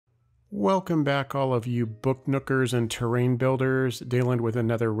Welcome back, all of you book nookers and terrain builders, dealing with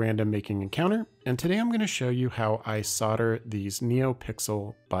another random making encounter. And today I'm going to show you how I solder these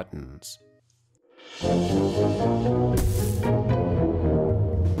NeoPixel buttons.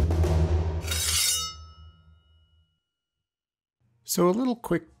 So a little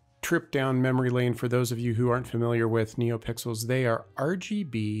quick trip down memory lane for those of you who aren't familiar with NeoPixels. They are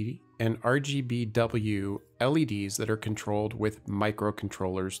RGB and RGBW LEDs that are controlled with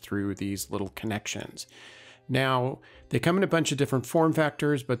microcontrollers through these little connections. Now, they come in a bunch of different form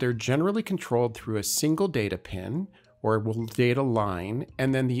factors, but they're generally controlled through a single data pin or data line,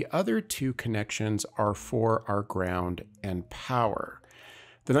 and then the other two connections are for our ground and power.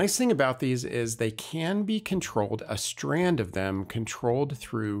 The nice thing about these is they can be controlled, a strand of them controlled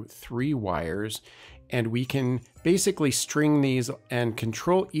through 3 wires, and we can basically string these and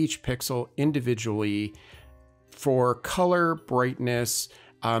control each pixel individually for color, brightness,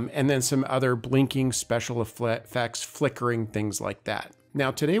 and then some other blinking special effects, flickering, things like that.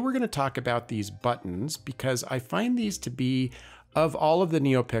 Now, today we're going to talk about these buttons because I find these to be, of all of the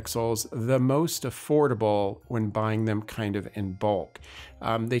NeoPixels, the most affordable when buying them kind of in bulk.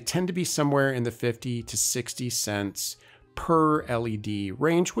 They tend to be somewhere in the 50 to 60 cents per LED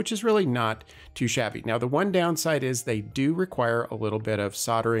range, which is really not too shabby. Now, the one downside is they do require a little bit of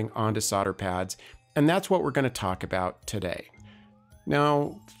soldering onto solder pads, and that's what we're going to talk about today.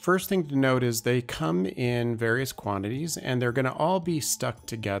 Now, first thing to note is they come in various quantities, and they're going to all be stuck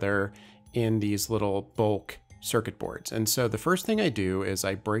together in these little bulk circuit boards. And so the first thing I do is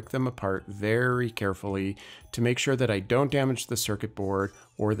I break them apart very carefully to make sure that I don't damage the circuit board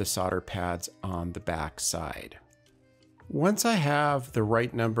or the solder pads on the back side. Once I have the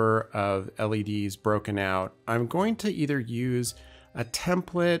right number of LEDs broken out, I'm going to either use a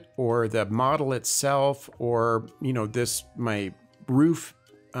template or the model itself, or my roof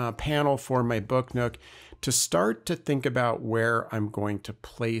panel for my book nook to start to think about where I'm going to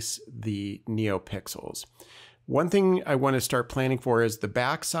place the NeoPixels. One thing I want to start planning for is the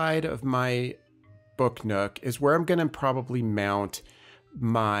back side of my book nook is where I'm going to probably mount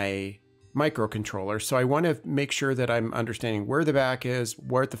my microcontroller. So I want to make sure that I'm understanding where the back is,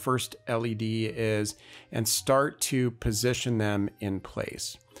 where the first LED is, and start to position them in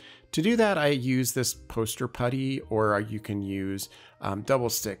place. To do that, I use this poster putty, or you can use double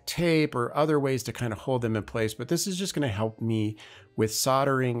stick tape or other ways to kind of hold them in place. But this is just going to help me with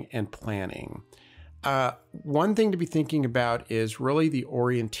soldering and planning. One thing to be thinking about is really the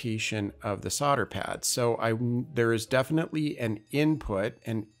orientation of the solder pads. So there is definitely an input,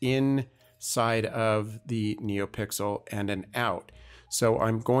 an inside of the NeoPixel, and an out. So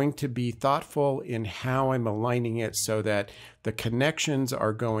I'm going to be thoughtful in how I'm aligning it so that the connections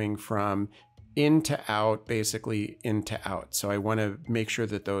are going from in to out, basically in to out. So I want to make sure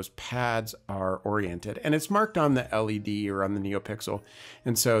that those pads are oriented, and it's marked on the LED or on the NeoPixel.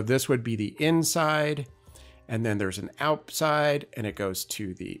 And so this would be the inside, and then there's an outside, and it goes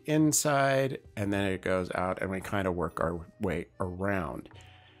to the inside, and then it goes out, and we kind of work our way around.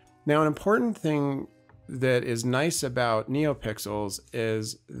 Now, an important thing that is nice about NeoPixels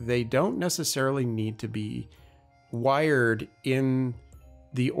is they don't necessarily need to be wired in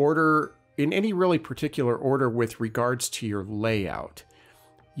the order, in any really particular order with regards to your layout.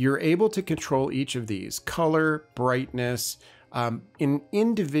 You're able to control each of these, color, brightness,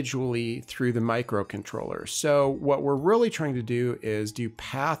 individually through the microcontroller. So what we're really trying to do is do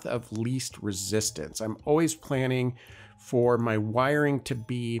path of least resistance. I'm always planning for my wiring to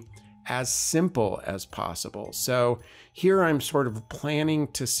be as simple as possible. So here I'm sort of planning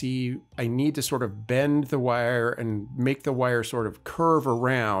to see, I need to sort of bend the wire and make the wire sort of curve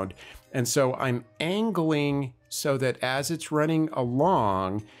around. And so I'm angling so that as it's running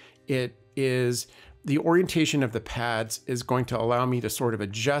along, the orientation of the pads is going to allow me to sort of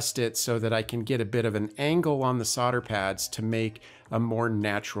adjust it so that I can get a bit of an angle on the solder pads to make a more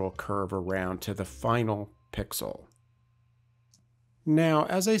natural curve around to the final pixel. Now,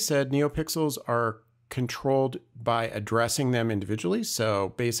 as I said, NeoPixels are controlled by addressing them individually.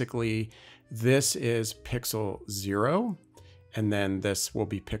 So basically, this is pixel 0, and then this will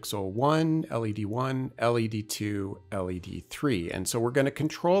be pixel 1, LED 1, LED 2, LED 3. And so we're going to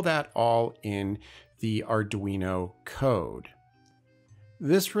control that all in the Arduino code.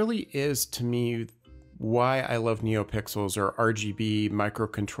 This really is, to me, why I love NeoPixels or RGB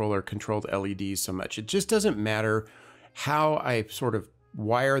microcontroller controlled LEDs so much. It just doesn't matter how I sort of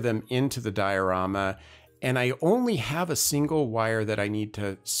wire them into the diorama, and I only have a single wire that I need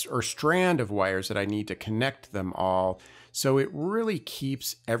to, or strand of wires that I need to connect them all. So it really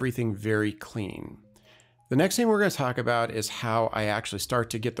keeps everything very clean. The next thing we're going to talk about is how I actually start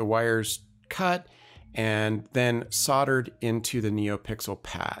to get the wires cut and then soldered into the NeoPixel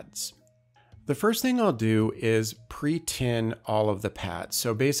pads. The first thing I'll do is pre-tin all of the pads.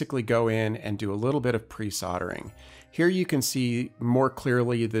 So basically go in and do a little bit of pre-soldering. Here you can see more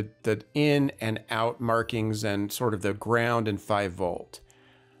clearly the in and out markings and sort of the ground and 5 volt.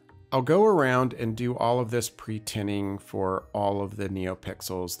 I'll go around and do all of this pre-tinning for all of the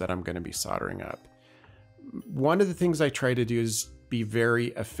NeoPixels that I'm going to be soldering up. One of the things I try to do is be very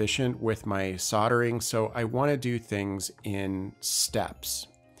efficient with my soldering, so I want to do things in steps.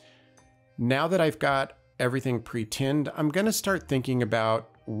 Now that I've got everything pre-tinned, I'm going to start thinking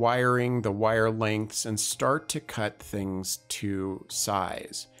about wiring the wire lengths and start to cut things to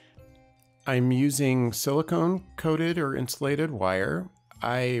size. I'm using silicone coated or insulated wire.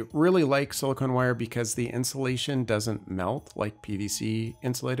 I really like silicone wire because the insulation doesn't melt like PVC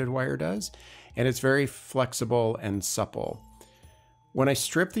insulated wire does, and it's very flexible and supple. When I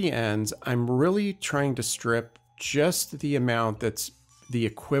strip the ends, I'm really trying to strip just the amount that's the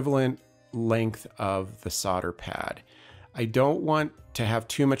equivalent length of the solder pad. I don't want to have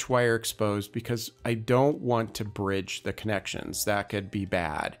too much wire exposed because I don't want to bridge the connections. That could be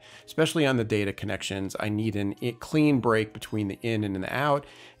bad, especially on the data connections. I need a clean break between the in and the out,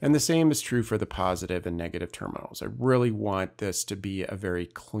 and the same is true for the positive and negative terminals. I really want this to be a very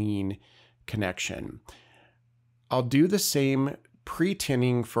clean connection. I'll do the same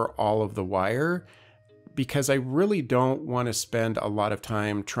pre-tinning for all of the wire because I really don't want to spend a lot of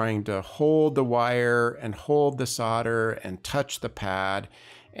time trying to hold the wire and hold the solder and touch the pad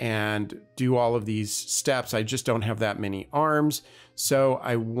and do all of these steps. I just don't have that many arms. So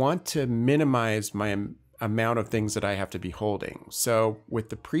I want to minimize my amount of things that I have to be holding. So with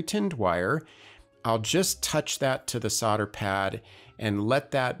the pre-tinned wire, I'll just touch that to the solder pad and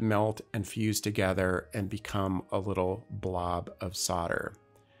let that melt and fuse together and become a little blob of solder.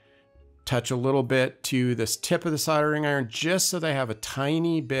 Touch a little bit to this tip of the soldering iron just so they have a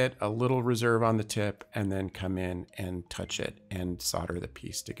tiny bit, a little reserve on the tip, and then come in and touch it and solder the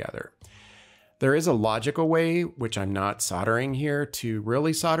piece together. There is a logical way, which I'm not soldering here, to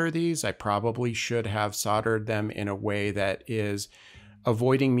really solder these. I probably should have soldered them in a way that is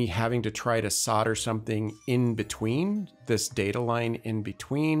avoiding me having to try to solder something in between, this data line in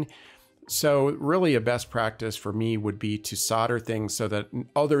between. So really a best practice for me would be to solder things so that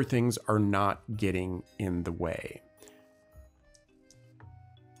other things are not getting in the way.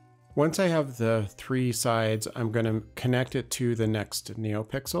 Once I have the 3 sides, I'm going to connect it to the next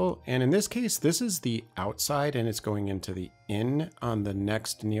NeoPixel. And in this case, this is the outside and it's going into the in on the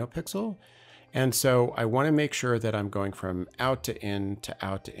next NeoPixel. And so I want to make sure that I'm going from out to in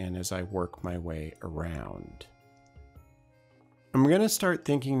as I work my way around. I'm going to start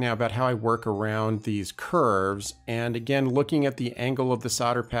thinking now about how I work around these curves, and again looking at the angle of the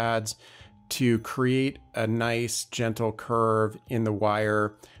solder pads to create a nice gentle curve in the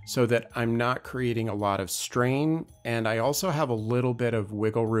wire so that I'm not creating a lot of strain, and I also have a little bit of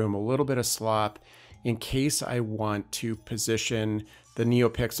wiggle room, a little bit of slop in case I want to position the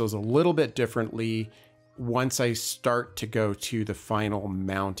NeoPixels a little bit differently once I start to go to the final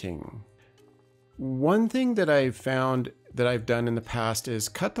mounting. One thing that I've found that I've done in the past is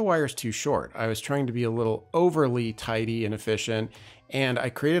cut the wires too short. I was trying to be a little overly tidy and efficient, and I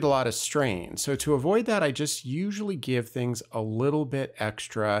created a lot of strain. So to avoid that, I just usually give things a little bit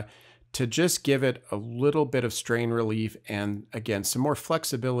extra to just give it a little bit of strain relief and, again, some more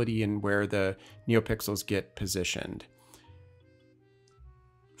flexibility in where the NeoPixels get positioned.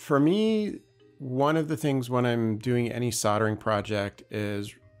 For me, one of the things when I'm doing any soldering project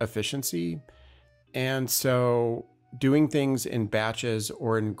is efficiency. And so doing things in batches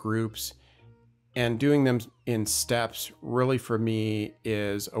or in groups and doing them in steps really for me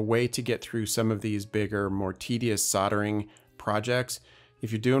is a way to get through some of these bigger, more tedious soldering projects.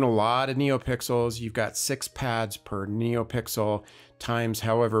 If you're doing a lot of NeoPixels, you've got 6 pads per NeoPixel times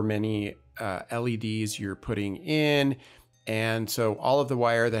however many LEDs you're putting in. And so all of the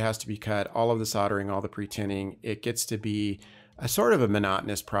wire that has to be cut, all of the soldering, all the pre-tinning, it gets to be a sort of a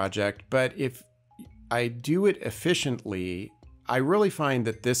monotonous project. But if I do it efficiently, I really find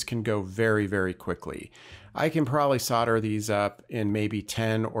that this can go very, very quickly. I can probably solder these up in maybe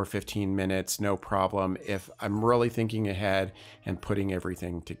 10 or 15 minutes, no problem, if I'm really thinking ahead and putting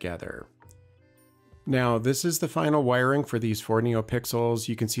everything together. Now, this is the final wiring for these 4 NeoPixels.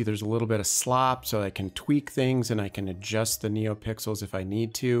 You can see there's a little bit of slop, so I can tweak things and I can adjust the NeoPixels if I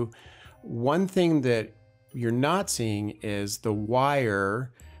need to. One thing that you're not seeing is the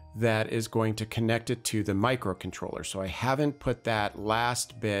wire that is going to connect it to the microcontroller. So I haven't put that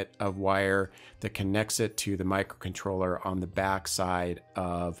last bit of wire that connects it to the microcontroller on the back side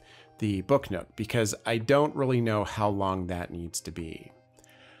of the book nook because I don't really know how long that needs to be.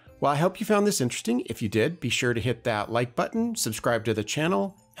 Well, I hope you found this interesting. If you did, be sure to hit that like button, subscribe to the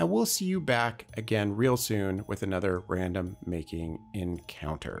channel, and we'll see you back again real soon with another random making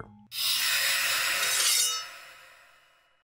encounter.